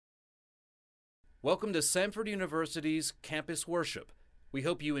Welcome to Samford University's Campus Worship. We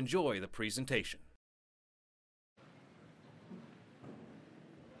hope you enjoy the presentation.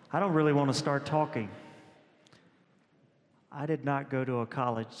 I don't really want to start talking. I did not go to a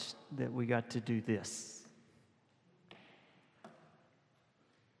college that we got to do this.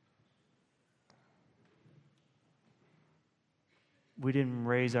 We didn't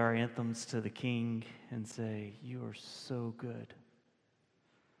raise our anthems to the King and say, "You are so good."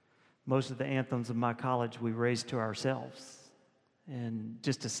 Most of the anthems of my college we raised to ourselves. And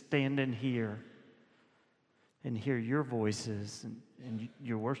just to stand in here and hear your voices and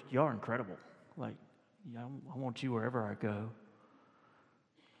your worship, y'all are incredible. Like, I want you wherever I go.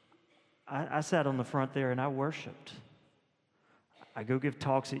 I sat on the front there and I worshiped. I go give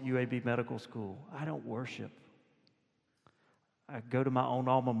talks at UAB Medical School. I don't worship. I go to my own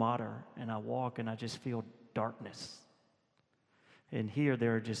alma mater and I walk and I just feel darkness. And here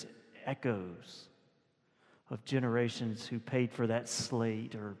there are just echoes of generations who paid for that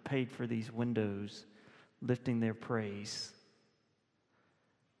slate or paid for these windows, lifting their praise.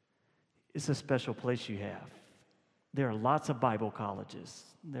 It's a special place you have. There are lots of Bible colleges.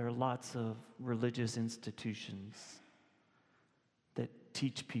 There are lots of religious institutions that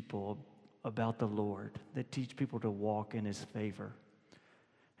teach people about the Lord, that teach people to walk in His favor.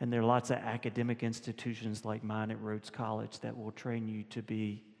 And there are lots of academic institutions like mine at Rhodes College that will train you to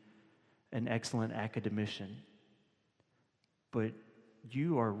be an excellent academician. But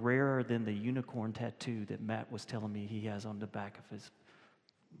you are rarer than the unicorn tattoo that Matt was telling me he has on the back of his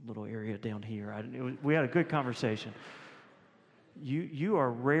little area down here. We had a good conversation. You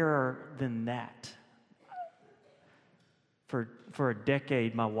are rarer than that. For a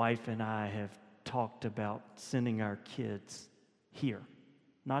decade, my wife and I have talked about sending our kids here.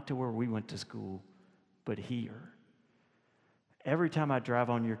 Not to where we went to school, but here. Every time I drive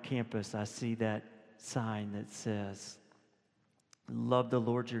on your campus, I see that sign that says, "Love the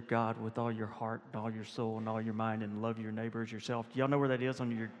Lord your God with all your heart and all your soul and all your mind, and love your neighbor as yourself." Do y'all know where that is on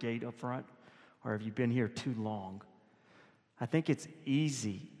your gate up front? Or have you been here too long? I think it's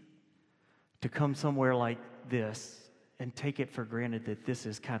easy to come somewhere like this and take it for granted that this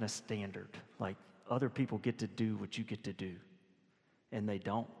is kind of standard. Like other people get to do what you get to do, and they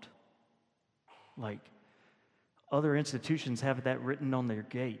don't. Like other institutions have that written on their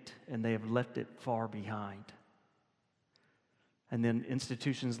gate, and they have left it far behind. And then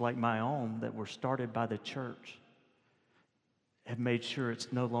institutions like my own that were started by the church have made sure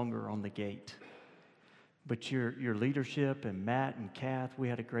it's no longer on the gate. But your leadership and Matt and Kath, we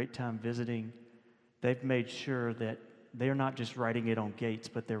had a great time visiting. They've made sure that they're not just writing it on gates,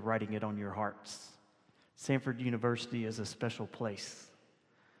 but they're writing it on your hearts. Samford University is a special place.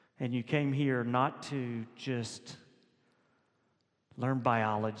 And you came here not to just learn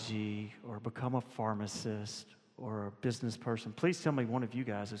biology or become a pharmacist or a business person. Please tell me one of you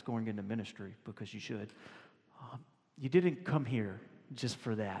guys is going into ministry, because you should. You didn't come here just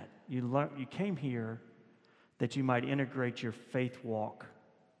for that. You came here that you might integrate your faith walk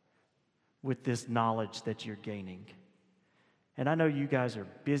with this knowledge that you're gaining. And I know you guys are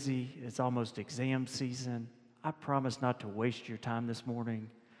busy. It's almost exam season. I promise not to waste your time this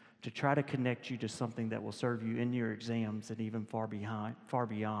morning, to try to connect you to something that will serve you in your exams and even far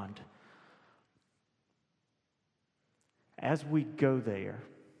beyond. As we go there,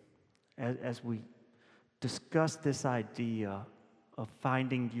 as we discuss this idea of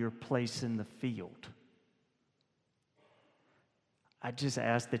finding your place in the field, I just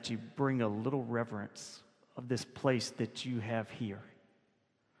ask that you bring a little reverence of this place that you have here,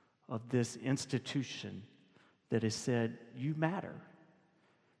 of this institution that has said, you matter.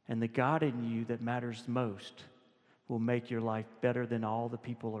 And the God in you that matters most will make your life better than all the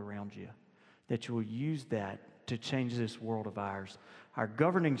people around you. That you will use that to change this world of ours. Our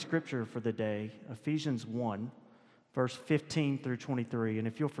governing scripture for the day, Ephesians 1, verse 15 through 23. And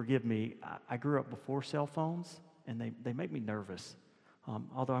if you'll forgive me, I grew up before cell phones, and they make me nervous.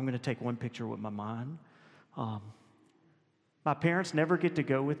 Although I'm going to take one picture with my mind. My parents never get to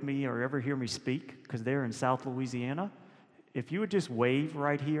go with me or ever hear me speak because they're in South Louisiana. If you would just wave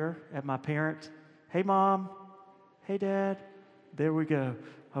right here at my parents, "Hey, Mom. Hey, Dad." There we go.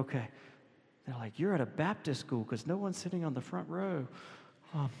 Okay. They're like, "You're at a Baptist school because no one's sitting on the front row."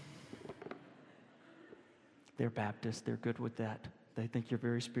 They're Baptist. They're good with that. They think you're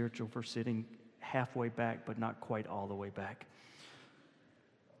very spiritual for sitting halfway back, but not quite all the way back.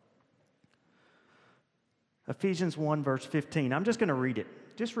 Ephesians 1, verse 15. I'm just going to read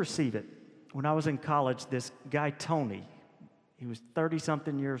it. Just receive it. When I was in college, this guy, Tony, he was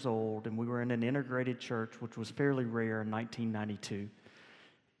 30-something years old, and we were in an integrated church, which was fairly rare in 1992.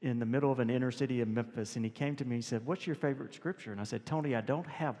 in the middle of an inner city of Memphis, and he came to me and he said, "What's your favorite scripture?" And I said, "Tony, I don't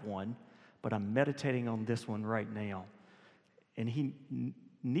have one, but I'm meditating on this one right now." And he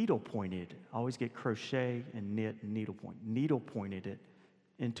needle pointed. I always get crochet and knit and needle pointed it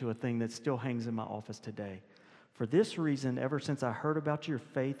into a thing that still hangs in my office today. "For this reason, ever since I heard about your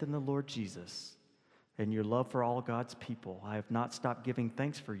faith in the Lord Jesus and your love for all God's people, I have not stopped giving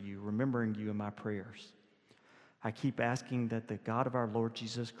thanks for you, remembering you in my prayers. I keep asking that the God of our Lord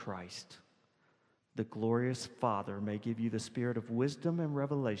Jesus Christ, the glorious Father, may give you the spirit of wisdom and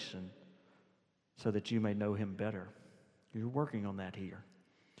revelation so that you may know him better." You're working on that here.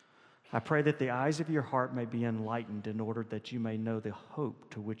 "I pray that the eyes of your heart may be enlightened in order that you may know the hope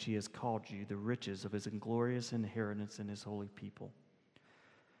to which he has called you, the riches of his glorious inheritance in his holy people,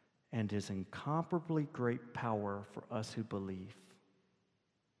 and his incomparably great power for us who believe."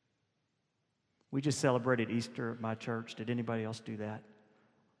 We just celebrated Easter at my church. Did anybody else do that?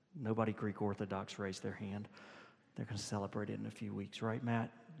 Nobody Greek Orthodox raised their hand. They're going to celebrate it in a few weeks, right,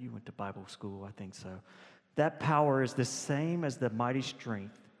 Matt? You went to Bible school, I think so. That power is the same as the mighty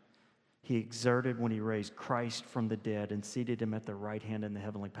strength he exerted when he raised Christ from the dead and seated him at the right hand in the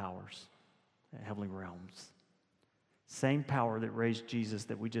heavenly powers, heavenly realms. Same power that raised Jesus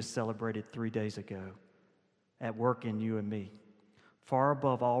that we just celebrated 3 days ago at work in you and me. Far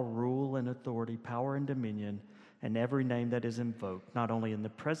above all rule and authority, power and dominion, and every name that is invoked, not only in the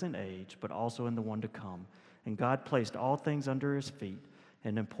present age, but also in the one to come. And God placed all things under his feet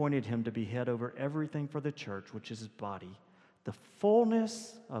and appointed him to be head over everything for the church, which is his body, the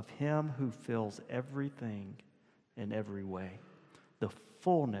fullness of him who fills everything in every way. The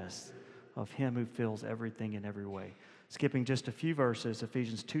fullness of him who fills everything in every way. Skipping just a few verses,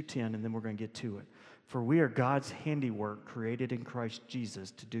 Ephesians 2:10, and then we're going to get to it. "For we are God's handiwork, created in Christ Jesus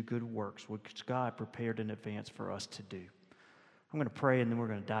to do good works, which God prepared in advance for us to do." I'm going to pray, and then we're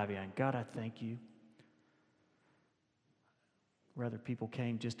going to dive in. God, I thank you. Rather, people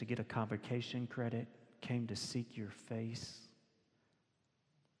came just to get a convocation credit, came to seek your face,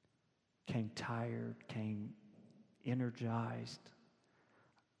 came tired, came energized.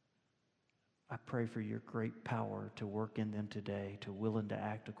 I pray for your great power to work in them today, to will and to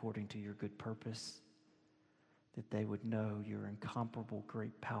act according to your good purpose, that they would know your incomparable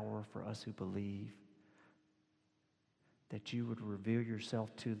great power for us who believe, that you would reveal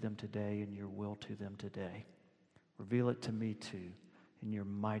yourself to them today and your will to them today. Reveal it to me too, in your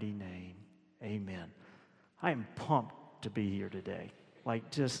mighty name. Amen. I am pumped to be here today.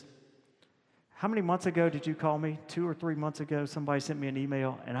 How many months ago did you call me? 2 or 3 months ago, somebody sent me an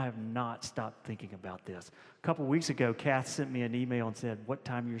email, and I have not stopped thinking about this. A couple weeks ago, Kath sent me an email and said, "What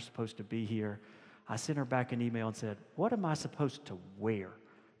time you're supposed to be here?" I sent her back an email and said, "What am I supposed to wear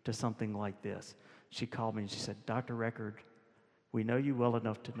to something like this?" She called me and she said, "Dr. Record, we know you well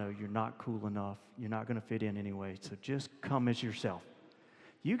enough to know you're not cool enough. You're not going to fit in anyway, so just come as yourself."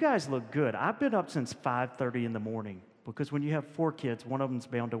 You guys look good. I've been up since 5:30 in the morning because when you have 4 kids, one of them's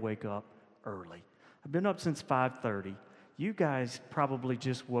bound to wake up early. I've been up since 5:30. You guys probably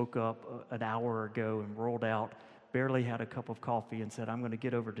just woke up an hour ago and rolled out, barely had a cup of coffee and said, "I'm going to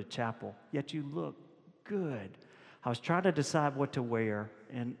get over to chapel." Yet you look good. I was trying to decide what to wear,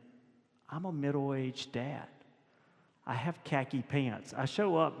 and I'm a middle-aged dad. I have khaki pants. I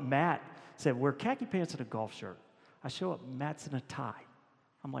show up, Matt said, "Wear khaki pants and a golf shirt." I show up, Matt's in a tie.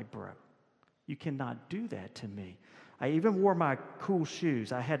 I'm like, "Bro, you cannot do that to me." I even wore my cool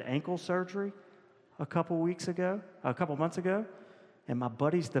shoes. I had ankle surgery a couple months ago, and my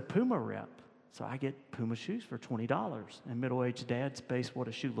buddy's the Puma rep. So I get Puma shoes for $20. And middle-aged dads base what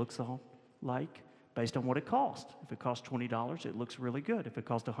a shoe looks like based on what it costs. If it costs $20, it looks really good. If it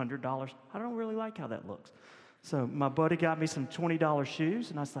costs $100, I don't really like how that looks. So my buddy got me some $20 shoes,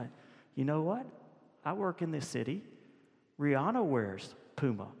 and I was like, you know what? I work in this city. Rihanna wears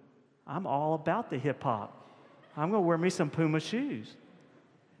Puma. I'm all about the hip-hop. I'm going to wear me some Puma shoes.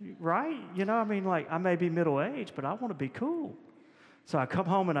 Right? I may be middle-aged, but I want to be cool. So I come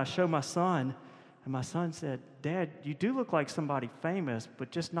home and I show my son, and my son said, "Dad, you do look like somebody famous, but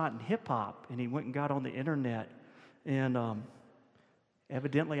just not in hip-hop." And he went and got on the internet, and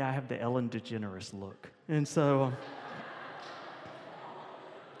evidently I have the Ellen DeGeneres look. And so,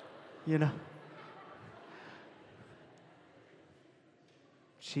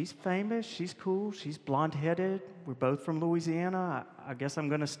 she's famous, she's cool, she's blonde-headed. We're both from Louisiana. I guess I'm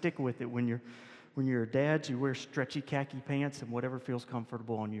going to stick with it. When you're a dad, you wear stretchy khaki pants and whatever feels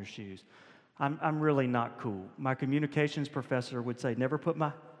comfortable on your shoes. I'm really not cool. My communications professor would say, "Never put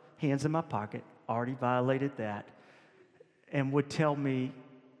my hands in my pocket." Already violated that. And would tell me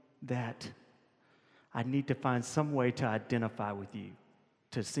that I need to find some way to identify with you.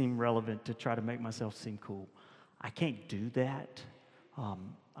 to seem relevant, to try to make myself seem cool. I can't do that.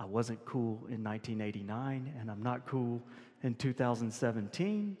 I wasn't cool in 1989, and I'm not cool in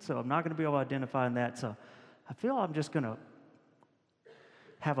 2017, so I'm not going to be able to identify in that. So I feel I'm just going to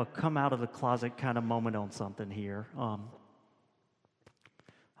have a come out of the closet kind of moment on something here. I'm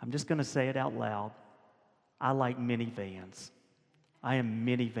just going to say it out loud. I like minivans. I am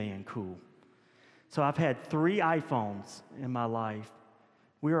minivan cool. So I've had 3 iPhones in my life.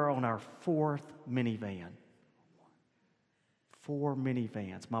 We are on our 4th minivan. 4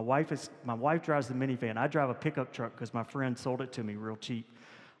 minivans. My wife drives the minivan. I drive a pickup truck because my friend sold it to me real cheap.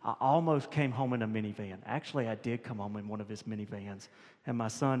 I almost came home in a minivan. Actually, I did come home in one of his minivans. And my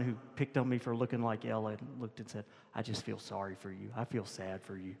son, who picked on me for looking like Ella, looked and said, "I just feel sorry for you. I feel sad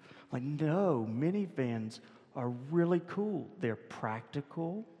for you." I'm like, no, minivans are really cool. They're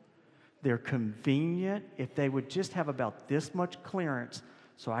practical. They're convenient. If they would just have about this much clearance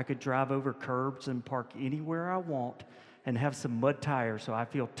so I could drive over curbs and park anywhere I want and have some mud tires so I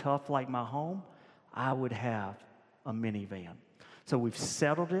feel tough like my home, I would have a minivan. So we've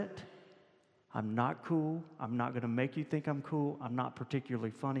settled it. I'm not cool. I'm not going to make you think I'm cool. I'm not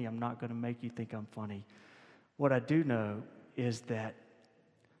particularly funny. I'm not going to make you think I'm funny. What I do know is that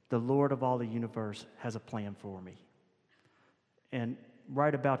the Lord of all the universe has a plan for me. And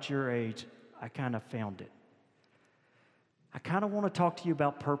right about your age, I kind of found it. I kind of want to talk to you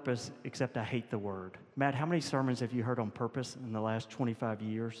about purpose, except I hate the word. Matt, how many sermons have you heard on purpose in the last 25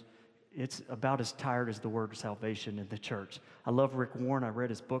 years? It's about as tired as the word salvation in the church. I love Rick Warren. I read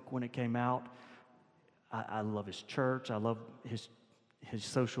his book when it came out. I love his church. I love his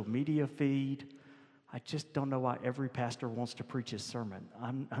social media feed. I just don't know why every pastor wants to preach his sermon.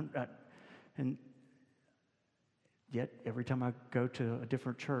 And yet, every time I go to a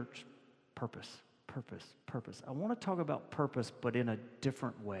different church, purpose. I want to talk about purpose, but in a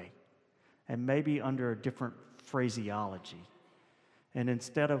different way, and maybe under a different phraseology. And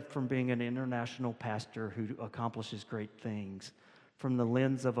instead of from being an international pastor who accomplishes great things, from the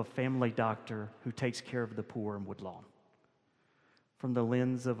lens of a family doctor who takes care of the poor in Woodlawn, from the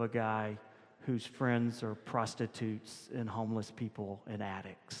lens of a guy whose friends are prostitutes and homeless people and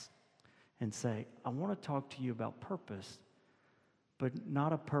addicts, and say, I want to talk to you about purpose, but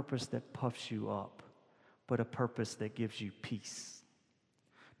not a purpose that puffs you up, but a purpose that gives you peace.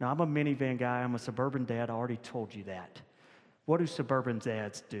 Now, I'm a minivan guy. I'm a suburban dad. I already told you that. What do suburban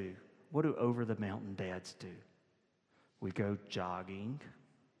dads do? What do over-the-mountain dads do? We go jogging.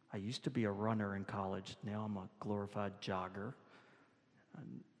 I used to be a runner in college. Now I'm a glorified jogger.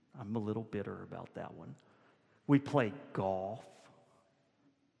 I'm a little bitter about that one. We play golf.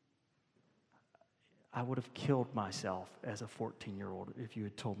 I would have killed myself as a 14-year-old if you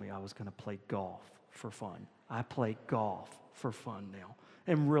had told me I was going to play golf for fun. I play golf for fun now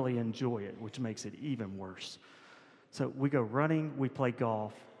and really enjoy it, which makes it even worse. So we go running, we play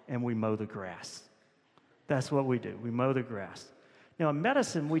golf, and we mow the grass. That's what we do. We mow the grass. Now, in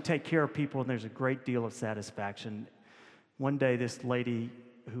medicine, we take care of people, and there's a great deal of satisfaction. One day, this lady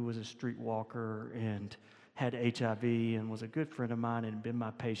who was a streetwalker and had HIV and was a good friend of mine and had been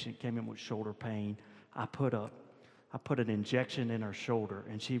my patient, came in with shoulder pain. I put an injection in her shoulder,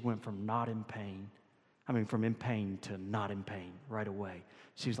 and she went from from in pain to not in pain right away.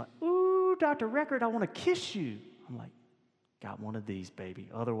 She was like, "Ooh, Dr. Record, I want to kiss you." I'm like, got one of these, baby.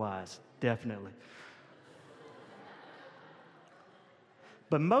 Otherwise, definitely.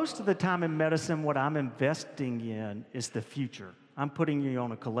 But most of the time in medicine, what I'm investing in is the future. I'm putting you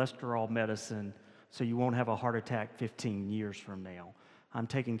on a cholesterol medicine so you won't have a heart attack 15 years from now. I'm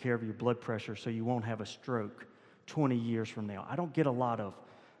taking care of your blood pressure so you won't have a stroke 20 years from now. I don't get a lot of,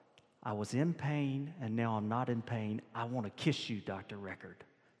 I was in pain and now I'm not in pain. I want to kiss you, Dr. Record.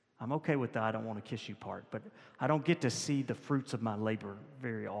 I'm okay with the I don't want to kiss you part, but I don't get to see the fruits of my labor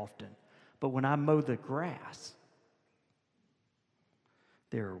very often. But when I mow the grass,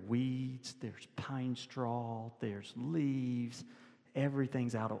 there are weeds, there's pine straw, there's leaves,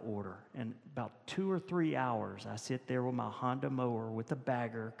 everything's out of order. And about 2 or 3 hours, I sit there with my Honda mower with a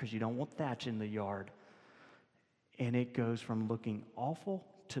bagger, because you don't want thatch in the yard, and it goes from looking awful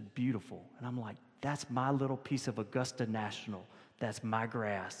to beautiful. And I'm like, that's my little piece of Augusta National. That's my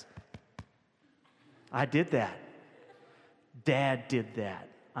grass. I did that. Dad did that.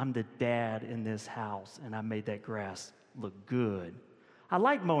 I'm the dad in this house, and I made that grass look good. I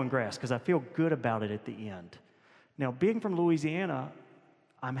like mowing grass because I feel good about it at the end. Now, being from Louisiana,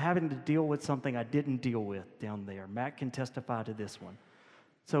 I'm having to deal with something I didn't deal with down there. Matt can testify to this one.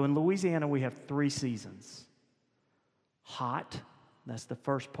 So in Louisiana, we have 3 seasons. Hot, that's the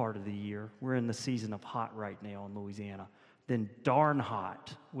first part of the year. We're in the season of hot right now in Louisiana. then darn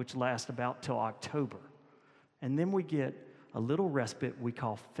hot, which lasts about till October. And then we get a little respite we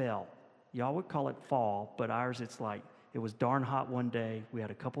call fall. Y'all would call it fall, but ours it's like it was darn hot one day, we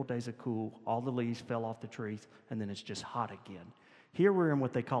had a couple days of cool, all the leaves fell off the trees, and then it's just hot again. Here we're in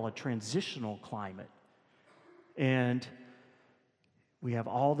what they call a transitional climate. And we have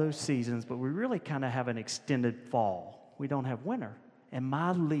all those seasons, but we really kind of have an extended fall. We don't have winter. And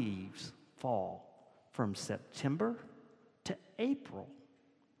my leaves fall from September to April.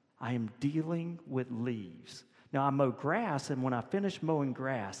 I am dealing with leaves. Now, I mow grass, and when I finish mowing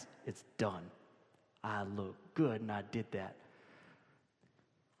grass, it's done. I look good, and I did that.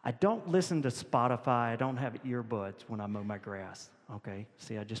 I don't listen to Spotify. I don't have earbuds when I mow my grass, okay?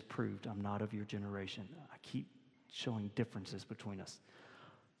 See, I just proved I'm not of your generation. I keep showing differences between us.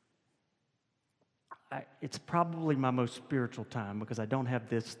 It's probably my most spiritual time because I don't have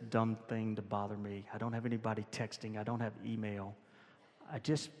this dumb thing to bother me. I don't have anybody texting. I don't have email. I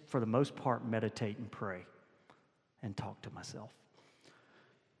just, for the most part, meditate and pray and talk to myself.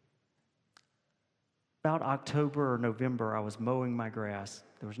 About October or November, I was mowing my grass.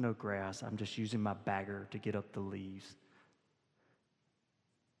 There was no grass. I'm just using my bagger to get up the leaves.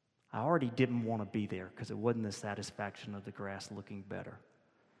 I already didn't want to be there because it wasn't the satisfaction of the grass looking better.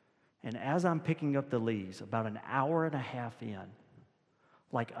 And as I'm picking up the leaves, about an hour and a half in,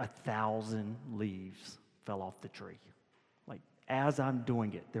 like 1,000 leaves fell off the tree. Like, as I'm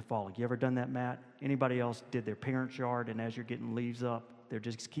doing it, they're falling. You ever done that, Matt? Anybody else did their parents' yard, and as you're getting leaves up, they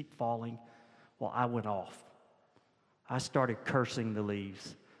just keep falling? Well, I went off. I started cursing the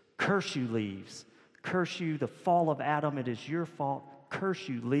leaves. Curse you, leaves. Curse you, the fall of Adam. It is your fault. Curse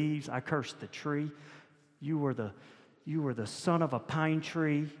you, leaves. I cursed the tree. You were the son of a pine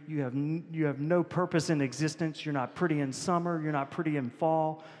tree. You have no purpose in existence. You're not pretty in summer. You're not pretty in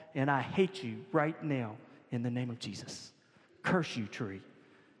fall. And I hate you right now in the name of Jesus. Curse you, tree.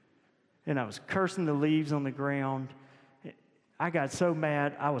 And I was cursing the leaves on the ground. I got so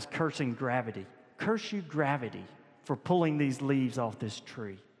mad, I was cursing gravity. Curse you, gravity, for pulling these leaves off this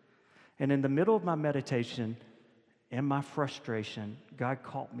tree. And in the middle of my meditation and my frustration, God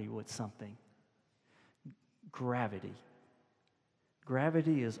caught me with something. Gravity.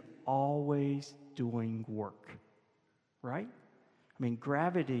 Gravity is always doing work, right? I mean,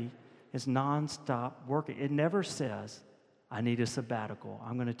 gravity is nonstop working. It never says, I need a sabbatical.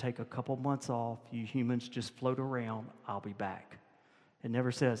 I'm going to take a couple months off. You humans just float around. I'll be back. It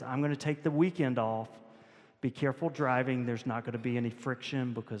never says, I'm going to take the weekend off. Be careful driving. There's not going to be any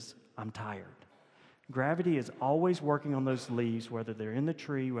friction because I'm tired. Gravity is always working on those leaves, whether they're in the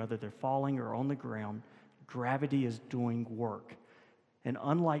tree, whether they're falling or on the ground. Gravity is doing work. And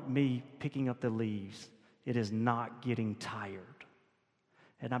unlike me picking up the leaves, it is not getting tired.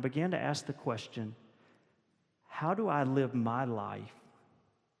 And I began to ask the question, how do I live my life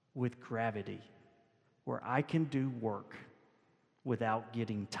with gravity where I can do work without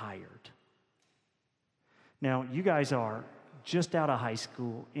getting tired? Now, you guys are just out of high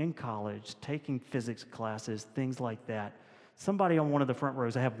school, in college, taking physics classes, things like that. Somebody on one of the front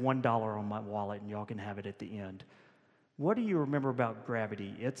rows, I have $1 on my wallet, and y'all can have it at the end. What do you remember about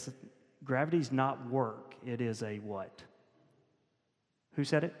gravity? Gravity's not work. It is a what? Who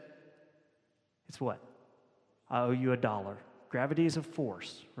said it? It's what? I owe you $1. Gravity is a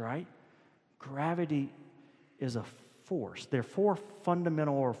force, right? Gravity is a force. There are 4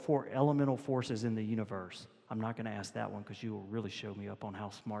 fundamental or 4 elemental forces in the universe. I'm not going to ask that one because you will really show me up on how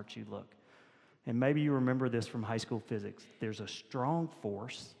smart you look. And maybe you remember this from high school physics. There's a strong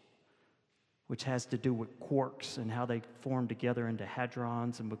force, which has to do with quarks and how they form together into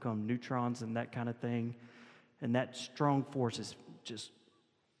hadrons and become neutrons and that kind of thing. And that strong force is just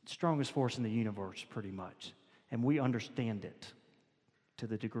the strongest force in the universe, pretty much. And we understand it to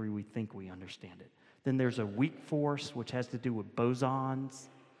the degree we think we understand it. Then there's a weak force, which has to do with bosons.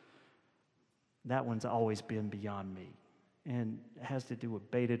 That one's always been beyond me. And it has to do with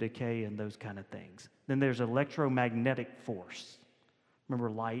beta decay and those kind of things. Then there's electromagnetic force.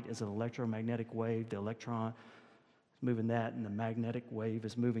 Remember, light is an electromagnetic wave. The electron is moving that, and the magnetic wave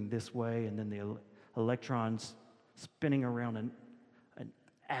is moving this way, and then the electrons spinning around an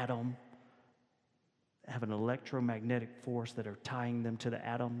atom have an electromagnetic force that are tying them to the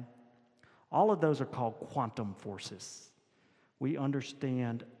atom. All of those are called quantum forces. We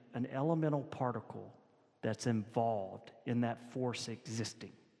understand an elemental particle that's involved in that force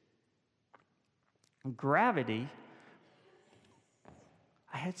existing. Gravity,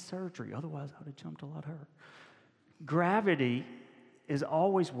 I had surgery, otherwise I would have jumped a lot higher. Gravity is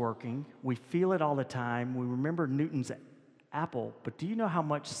always working. We feel it all the time. We remember Newton's apple, but do you know how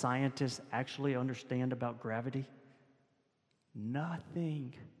much scientists actually understand about gravity?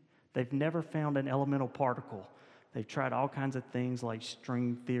 Nothing. They've never found an elemental particle. They've tried all kinds of things like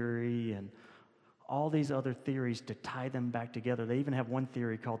string theory and all these other theories to tie them back together. They even have one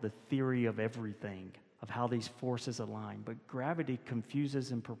theory called the theory of everything, of how these forces align. But gravity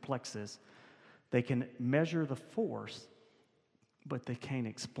confuses and perplexes. They can measure the force, but they can't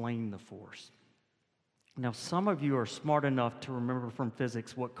explain the force. Now, some of you are smart enough to remember from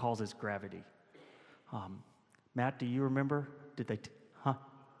physics what causes gravity. Matt, do you remember? Did they?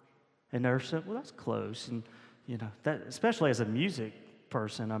 Inertia? Well, that's close. And, that, especially as a music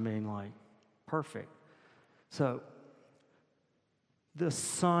person, perfect. So, the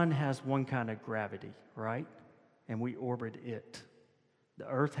sun has one kind of gravity, right? And we orbit it. The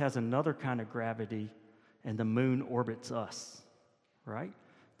earth has another kind of gravity, and the moon orbits us, right?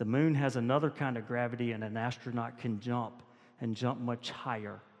 The moon has another kind of gravity, and an astronaut can jump much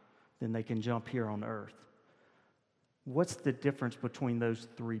higher than they can jump here on Earth. What's the difference between those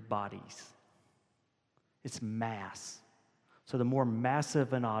three bodies? It's mass. So the more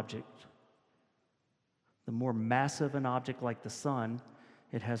massive an object like the sun,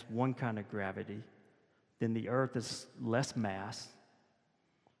 it has one kind of gravity. Then the Earth is less mass,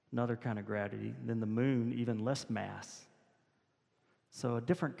 another kind of gravity. Then the moon, even less mass. So a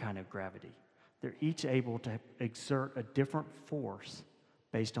different kind of gravity. They're each able to exert a different force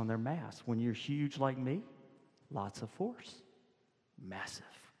based on their mass. When you're huge like me, lots of force. Massive.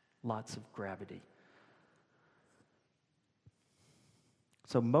 Lots of gravity.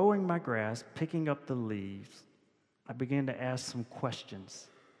 So mowing my grass, picking up the leaves, I began to ask some questions.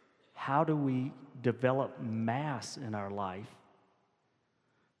 How do we develop mass in our life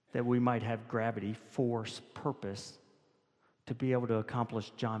that we might have gravity, force, purpose, to be able to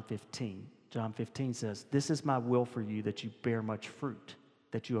accomplish John 15. John 15 says, "This is my will for you, that you bear much fruit,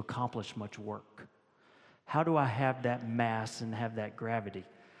 that you accomplish much work." How do I have that mass and have that gravity?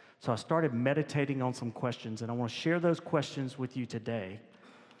 So I started meditating on some questions, and I want to share those questions with you today.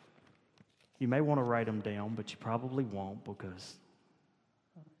 You may want to write them down, but you probably won't, because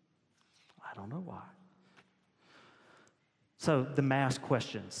I don't know why. So the mass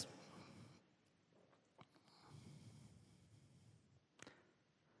questions.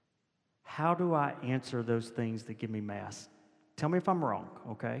 How do I answer those things that give me mass? Tell me if I'm wrong,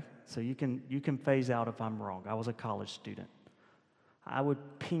 okay? So you can phase out if I'm wrong. I was a college student. I would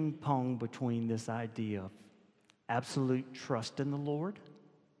ping pong between this idea of absolute trust in the Lord,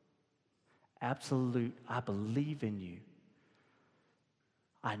 absolute, I believe in you.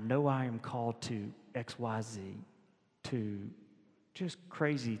 I know I am called to XYZ, to just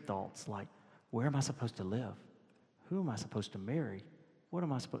crazy thoughts like, where am I supposed to live? Who am I supposed to marry? What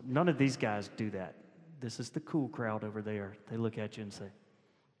am I supposed to? None of these guys do that. This is the cool crowd over there. They look at you and say,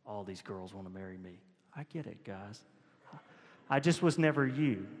 all these girls want to marry me. I get it, guys. I just was never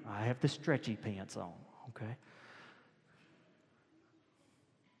you. I have the stretchy pants on, okay?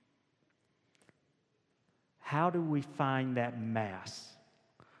 How do we find that mass?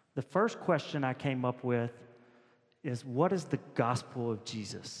 The first question I came up with is, what is the gospel of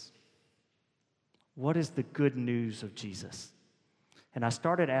Jesus? What is the good news of Jesus? And I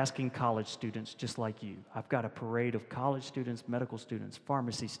started asking college students just like you. I've got a parade of college students, medical students,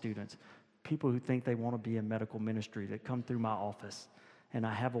 pharmacy students, people who think they want to be in medical ministry that come through my office. And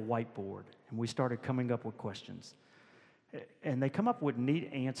I have a whiteboard, and we started coming up with questions. And they come up with neat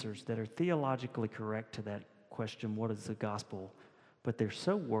answers that are theologically correct to that question, what is the gospel? But they're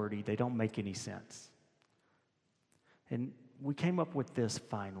so wordy, they don't make any sense. And we came up with this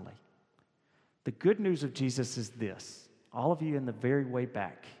finally. The good news of Jesus is this. All of you in the very way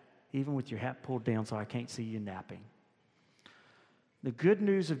back, even with your hat pulled down so I can't see you napping. The good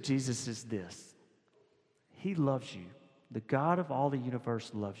news of Jesus is this. He loves you. The God of all the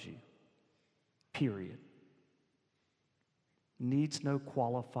universe loves you. Period. Needs no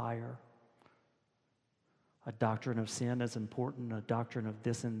qualifier. A doctrine of sin is important. A doctrine of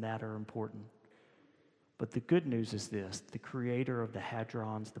this and that are important. But the good news is this. The creator of the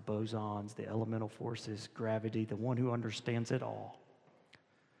hadrons, the bosons, the elemental forces, gravity, the one who understands it all,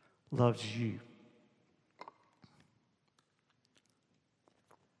 loves you.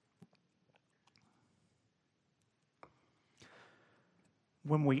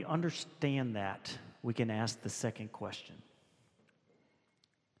 When we understand that, we can ask the second question.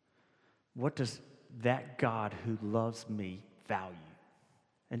 What does that God who loves me value?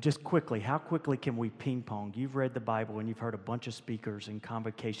 And just quickly, how quickly can we ping pong? You've read the Bible and you've heard a bunch of speakers and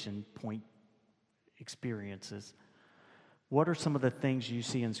convocation point experiences. What are some of the things you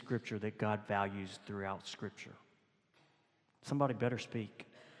see in Scripture that God values throughout Scripture? Somebody better speak.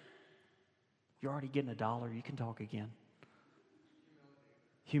 You're already getting $1. You can talk again.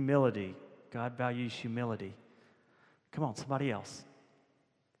 Humility. God values humility. Come on, somebody else.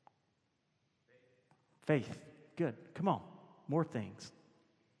 Faith. Good. Come on. More things.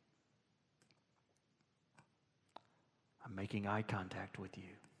 I'm making eye contact with you.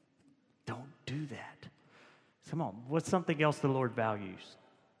 Don't do that. Come on. What's something else the Lord values?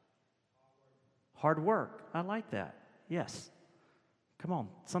 Hard work. I like that. Yes. Come on.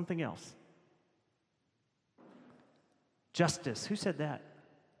 Something else. Justice. Who said that?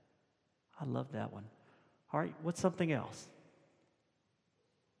 I love that one. All right. What's something else?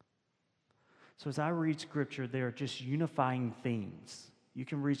 So as I read Scripture, there are just unifying themes. You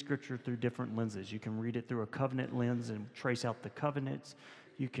can read Scripture through different lenses. You can read it through a covenant lens and trace out the covenants.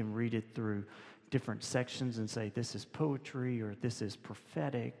 You can read it through different sections and say, this is poetry, or this is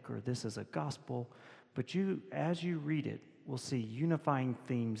prophetic, or this is a gospel. But you, as you read it, will see unifying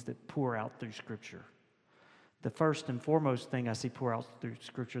themes that pour out through Scripture. The first and foremost thing I see pour out through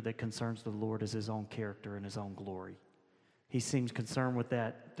Scripture that concerns the Lord is his own character and his own glory. He seems concerned with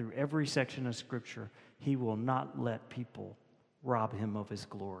that through every section of Scripture. He will not let people rob him of his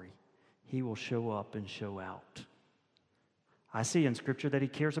glory. He will show up and show out. I see in Scripture that he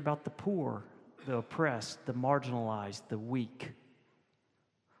cares about the poor, the oppressed, the marginalized, the weak.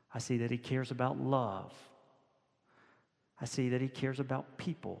 I see that he cares about love. I see that he cares about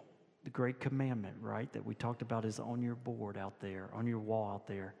people. The great commandment, right, that we talked about is on your board out there, on your wall out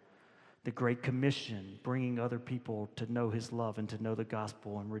there. The Great Commission, bringing other people to know his love and to know the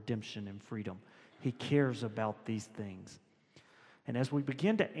gospel and redemption and freedom. He cares about these things. And as we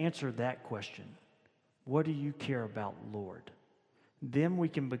begin to answer that question, what do you care about, Lord? Then we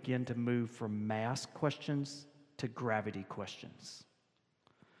can begin to move from mass questions to gravity questions.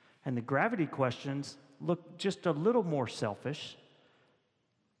 And the gravity questions look just a little more selfish,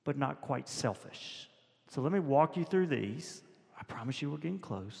 but not quite selfish. So let me walk you through these. I promise you we're getting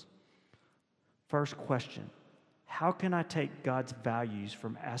close. First question, how can I take God's values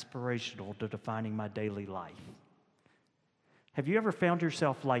from aspirational to defining my daily life? Have you ever found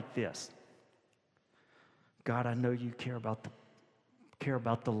yourself like this? God, I know you care about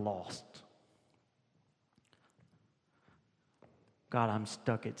the lost. God, I'm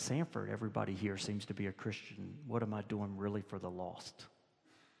stuck at Samford. Everybody here seems to be a Christian. What am I doing really for the lost?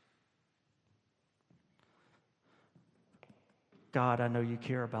 God, I know you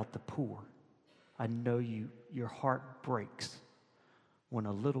care about the poor. I know your heart breaks when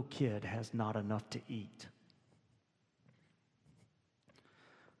a little kid has not enough to eat.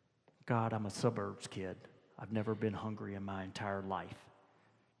 God, I'm a suburbs kid. I've never been hungry in my entire life.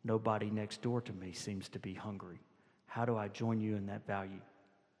 Nobody next door to me seems to be hungry. How do I join you in that value?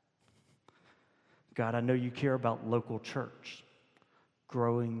 God, I know you care about local church,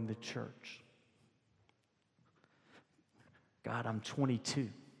 growing the church. God, I'm 22.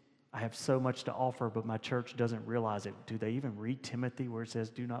 I have so much to offer, but my church doesn't realize it. Do they even read Timothy where it says,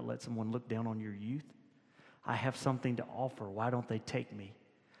 do not let someone look down on your youth? I have something to offer. Why don't they take me?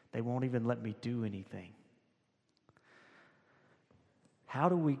 They won't even let me do anything. How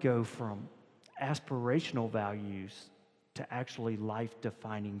do we go from aspirational values to actually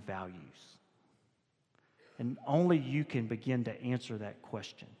life-defining values? And only you can begin to answer that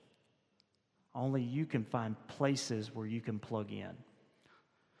question. Only you can find places where you can plug in.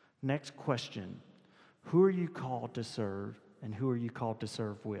 Next question, who are you called to serve and who are you called to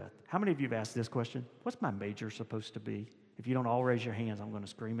serve with? How many of you have asked this question? What's my major supposed to be? If you don't all raise your hands, I'm going to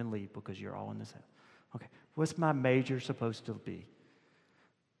scream and leave because you're all in this house. Okay, what's my major supposed to be?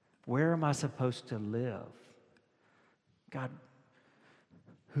 Where am I supposed to live? God,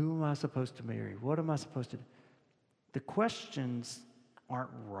 who am I supposed to marry? What am I supposed to do? The questions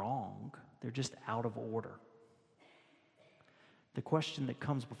aren't wrong. They're just out of order. The question that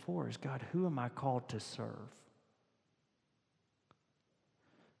comes before is, God, who am I called to serve?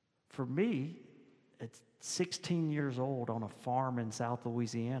 For me, at 16 years old on a farm in South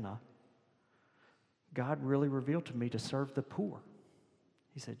Louisiana, God really revealed to me to serve the poor.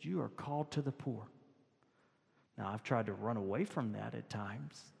 He said, you are called to the poor. Now, I've tried to run away from that at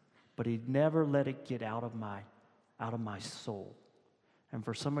times, but he never let it get out of my soul. And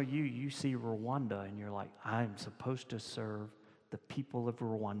for some of you, you see Rwanda and you're like, I'm supposed to serve the people of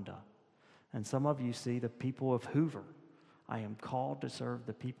Rwanda. And some of you see the people of Hoover. I am called to serve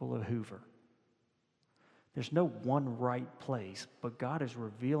the people of Hoover. There's no one right place, but God is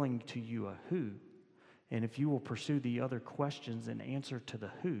revealing to you a who. And if you will pursue the other questions and answer to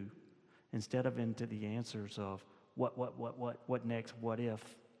the who, instead of into the answers of what next, what if,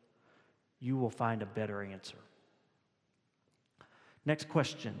 you will find a better answer. Next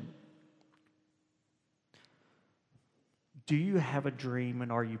question. Do you have a dream,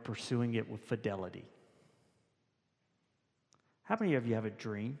 and are you pursuing it with fidelity? How many of you have a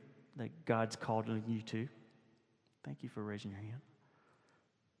dream that God's called you to? Thank you for raising your hand.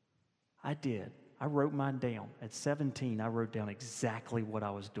 I did. I wrote mine down. At 17, I wrote down exactly what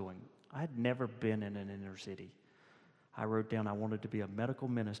I was doing. I had never been in an inner city. I wrote down I wanted to be a medical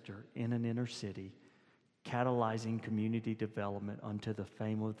minister in an inner city, catalyzing community development unto the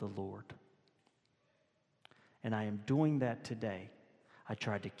fame of the Lord. And I am doing that today. I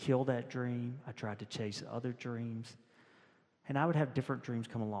tried to kill that dream. I tried to chase other dreams. And I would have different dreams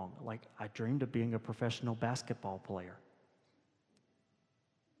come along. Like, I dreamed of being a professional basketball player.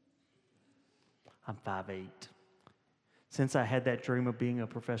 I'm 5'8". Since I had that dream of being a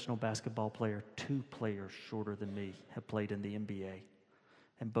professional basketball player, 2 players shorter than me have played in the NBA.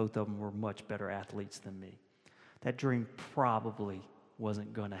 And both of them were much better athletes than me. That dream probably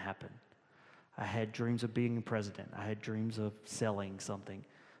wasn't going to happen. I had dreams of being president. I had dreams of selling something.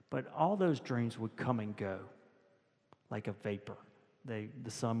 But all those dreams would come and go like a vapor.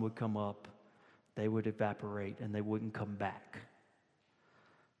 The sun would come up, they would evaporate, and they wouldn't come back.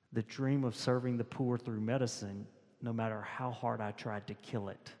 The dream of serving the poor through medicine, no matter how hard I tried to kill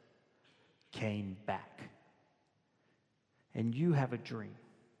it, came back. And you have a dream.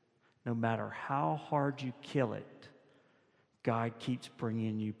 No matter how hard you kill it, God keeps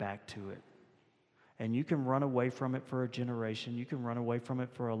bringing you back to it. And you can run away from it for a generation. You can run away from it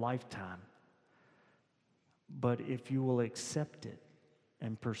for a lifetime. But if you will accept it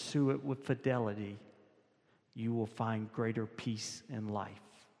and pursue it with fidelity, you will find greater peace in life.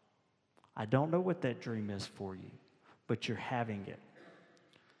 I don't know what that dream is for you, but you're having it.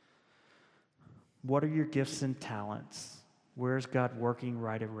 What are your gifts and talents? Where is God working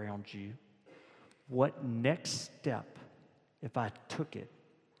right around you? What next step, if I took it,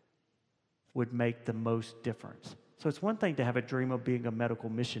 would make the most difference? So it's one thing to have a dream of being a medical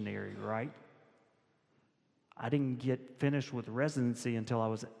missionary, right? I didn't get finished with residency until I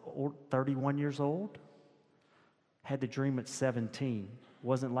was 31 years old. Had the dream at 17.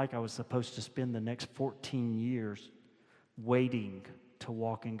 Wasn't like I was supposed to spend the next 14 years waiting to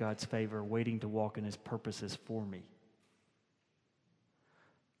walk in God's favor, waiting to walk in His purposes for me.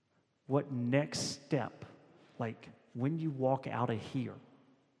 What next step, like when you walk out of here,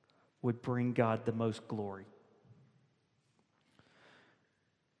 would bring God the most glory?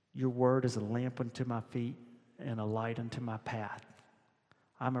 Your word is a lamp unto my feet and a light unto my path.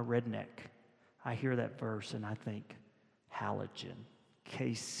 I'm a redneck. I hear that verse and I think halogen,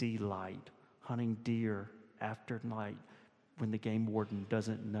 KC light, hunting deer after night when the game warden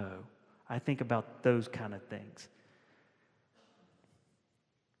doesn't know. I think about those kind of things.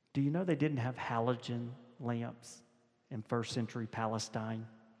 Do you know they didn't have halogen lamps in first century Palestine?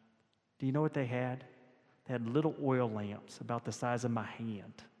 Do you know what they had? They had little oil lamps about the size of my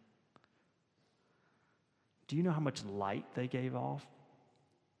hand. Do you know how much light they gave off?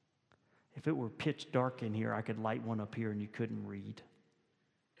 If it were pitch dark in here, I could light one up here and you couldn't read.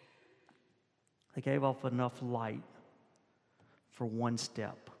 They gave off enough light for one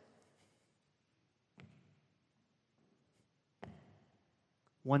step.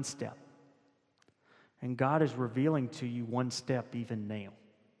 One step. And God is revealing to you one step even now.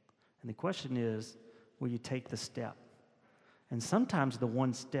 And the question is, will you take the step? And sometimes the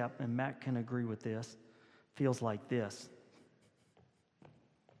one step, and Matt can agree with this, feels like this.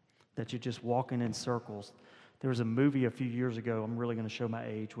 That you're just walking in circles. There was a movie a few years ago, I'm really going to show my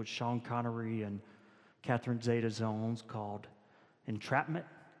age, with Sean Connery and Catherine Zeta-Jones called Entrapment.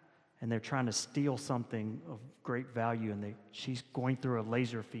 And they're trying to steal something of great value, and she's going through a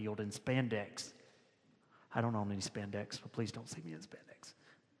laser field in spandex. I don't own any spandex, but please don't see me in spandex.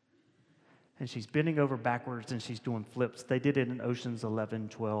 And she's bending over backwards, and she's doing flips. They did it in Oceans 11,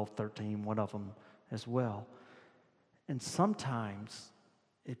 12, 13, one of them as well. And sometimes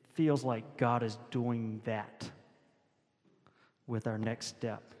it feels like God is doing that with our next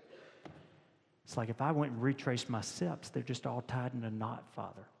step. It's like if I went and retraced my steps, they're just all tied in a knot,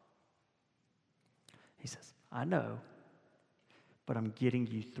 Father. He says, I know, but I'm getting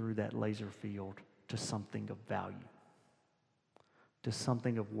you through that laser field to something of value, to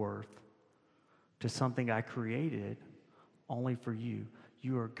something of worth, to something I created only for you.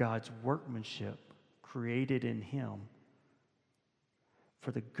 You are God's workmanship, created in Him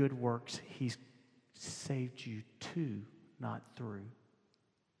for the good works He's saved you to, not through.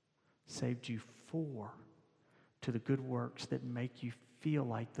 Saved you for, to the good works that make you feel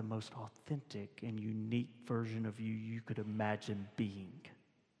like the most authentic and unique version of you could imagine being.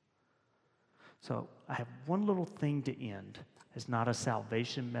 So I have one little thing to end. It's not a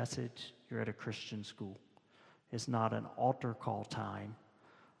salvation message. You're at a Christian school. It's not an altar call time.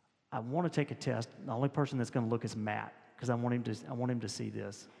 I want to take a test. The only person that's going to look is Matt, because I want him to see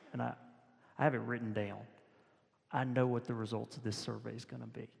this. And I have it written down. I know what the results of this survey is going to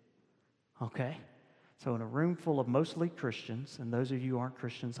be. Okay? So in a room full of mostly Christians, and those of you who aren't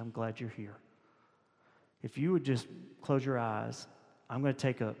Christians, I'm glad you're here. If you would just close your eyes, I'm going to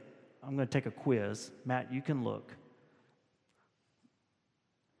take a quiz. Matt, you can look.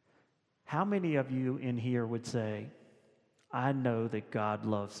 How many of you in here would say, I know that God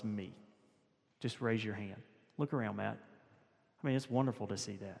loves me? Just raise your hand. Look around, Matt. I mean, it's wonderful to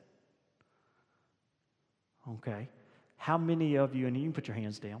see that. Okay. How many of you, and you can put your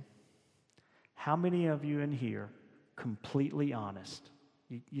hands down, how many of you in here, completely honest,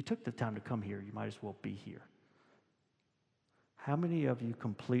 you took the time to come here, you might as well be here. How many of you,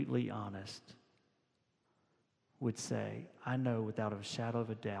 completely honest, would say, I know without a shadow of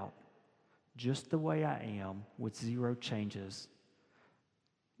a doubt, just the way I am, with zero changes,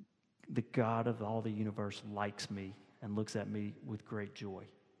 the God of all the universe likes me and looks at me with great joy?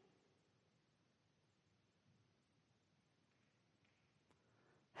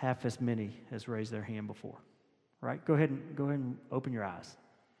 Half as many has raised their hand before, right? Go ahead and open your eyes.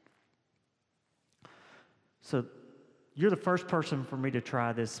 So you're the first person for me to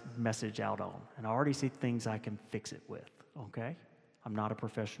try this message out on, and I already see things I can fix it with, okay? I'm not a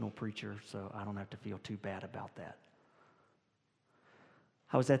professional preacher, so I don't have to feel too bad about that.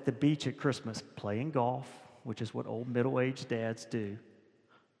 I was at the beach at Christmas playing golf, which is what old middle-aged dads do,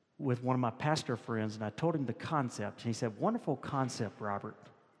 with one of my pastor friends, and I told him the concept. And he said, wonderful concept, Robert.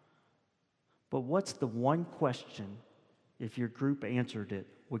 But what's the one question, if your group answered it,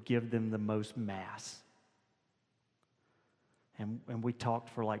 would give them the most mass? And we talked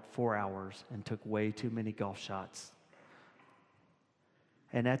for like 4 hours and took way too many golf shots.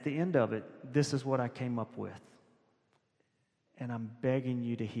 And at the end of it, this is what I came up with. And I'm begging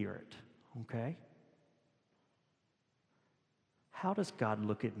you to hear it, okay? How does God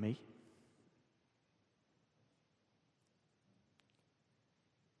look at me?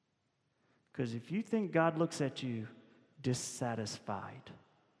 Because if you think God looks at you dissatisfied,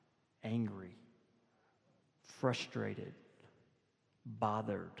 angry, frustrated,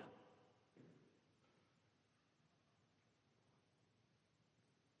 bothered,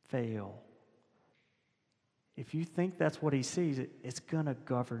 fail, if you think that's what he sees, it's going to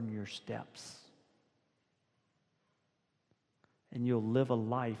govern your steps. And you'll live a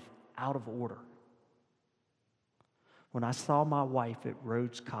life out of order. When I saw my wife at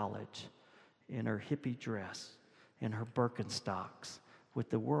Rhodes College in her hippie dress, in her Birkenstocks, with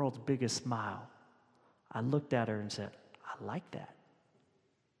the world's biggest smile, I looked at her and said, I like that.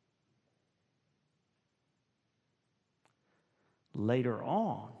 Later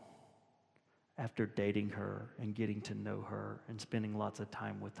on, after dating her and getting to know her and spending lots of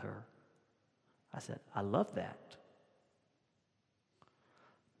time with her, I said, I love that.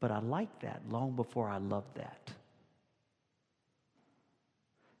 But I liked that long before I loved that.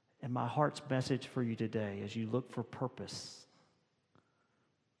 And my heart's message for you today, as you look for purpose,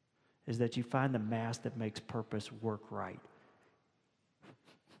 is that you find the mass that makes purpose work right.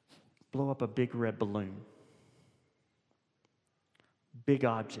 Blow up a big red balloon. Big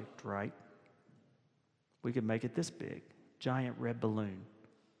object, right? We could make it this big. Giant red balloon.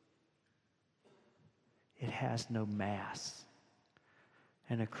 It has no mass.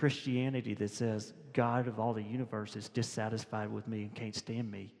 And a Christianity that says God of all the universe is dissatisfied with me and can't stand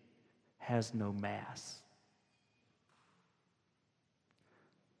me has no mass.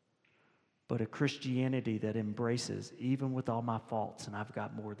 But a Christianity that embraces, even with all my faults, and I've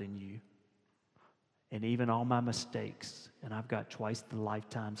got more than you, and even all my mistakes, and I've got twice the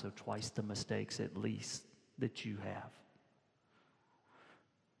lifetime, so twice the mistakes at least that you have.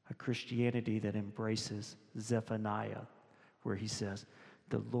 A Christianity that embraces Zephaniah, where he says,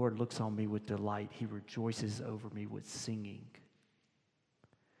 the Lord looks on me with delight. He rejoices over me with singing.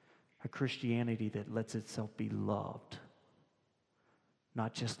 A Christianity that lets itself be loved.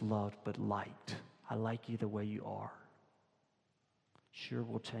 Not just loved, but liked. I like you the way you are. Sure,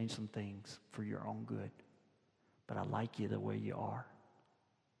 we'll change some things for your own good, but I like you the way you are.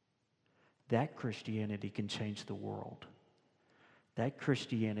 That Christianity can change the world. That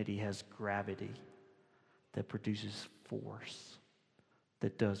Christianity has gravity that produces force,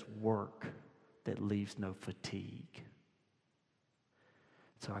 that does work, that leaves no fatigue.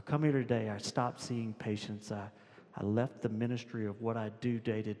 So I come here today, I stopped seeing patients. I left the ministry of what I do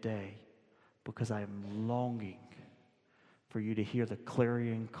day to day because I am longing for you to hear the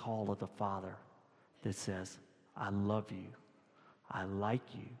clarion call of the Father that says, I love you. I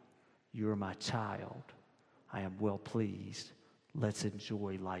like you. You are my child. I am well pleased. Let's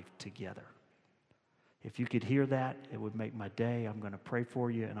enjoy life together. If you could hear that, it would make my day. I'm going to pray for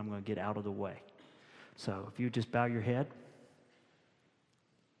you, and I'm going to get out of the way. So if you would just bow your head.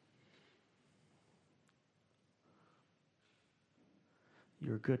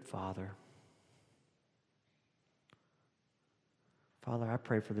 You're a good Father. Father, I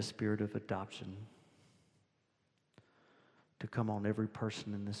pray for the spirit of adoption to come on every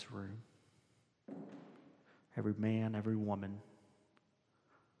person in this room, every man, every woman,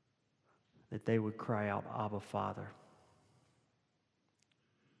 that they would cry out, Abba, Father,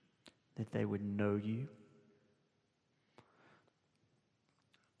 that they would know you.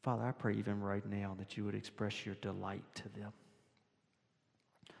 Father, I pray even right now that you would express your delight to them,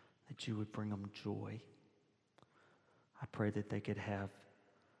 that you would bring them joy. I pray that they could have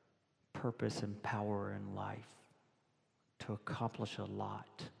purpose and power in life to accomplish a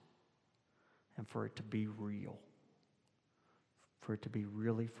lot and for it to be real, for it to be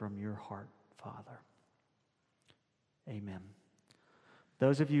really from your heart, Father. Amen.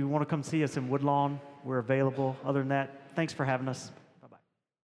 Those of you who want to come see us in Woodlawn, we're available. Other than that, thanks for having us. Bye-bye.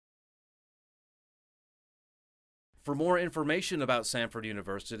 For more information about Samford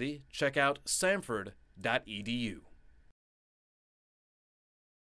University, check out samford.edu.